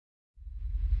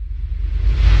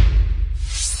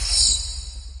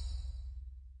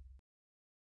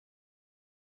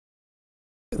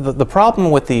the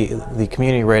problem with the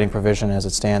community rating provision as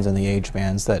it stands in the age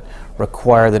bands that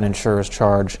require that insurers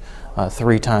charge a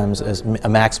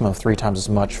maximum of 3 times as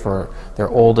much for their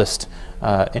oldest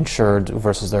insured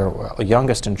versus their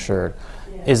youngest insured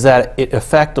is that it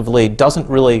effectively doesn't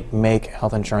really make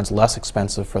health insurance less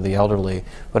expensive for the elderly,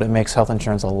 but it makes health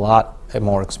insurance a lot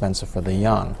more expensive for the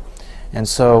young. And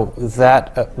so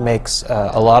that makes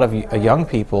a lot of young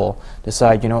people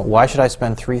decide, you know, why should I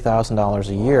spend $3,000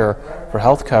 a year for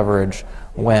health coverage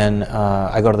when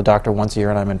I go to the doctor once a year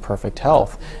and I'm in perfect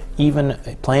health? Even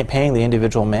paying the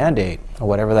individual mandate, or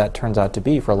whatever that turns out to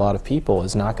be for a lot of people,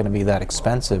 is not going to be that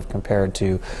expensive compared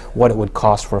to what it would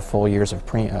cost for a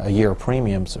year of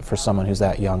premiums for someone who's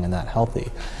that young and that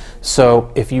healthy.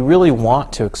 So if you really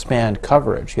want to expand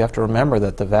coverage, you have to remember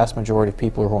that the vast majority of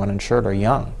people who are uninsured are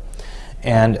young.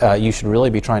 And you should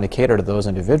really be trying to cater to those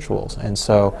individuals. And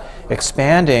so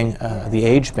expanding the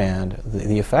age band,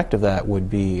 the effect of that would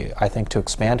be, I think, to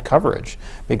expand coverage,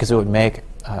 because it would make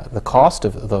the cost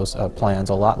of those plans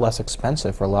a lot less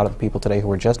expensive for a lot of the people today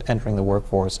who are just entering the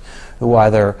workforce, who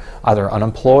either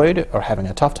unemployed or having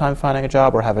a tough time finding a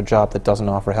job or have a job that doesn't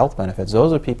offer health benefits.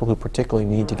 Those are people who particularly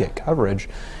need to get coverage.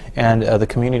 And the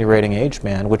community rating age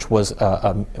band, which was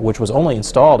only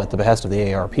installed at the behest of the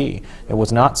AARP, it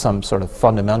was not some sort of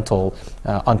fundamental,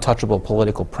 untouchable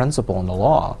political principle in the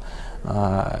law.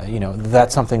 You know,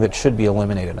 that's something that should be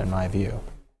eliminated in my view.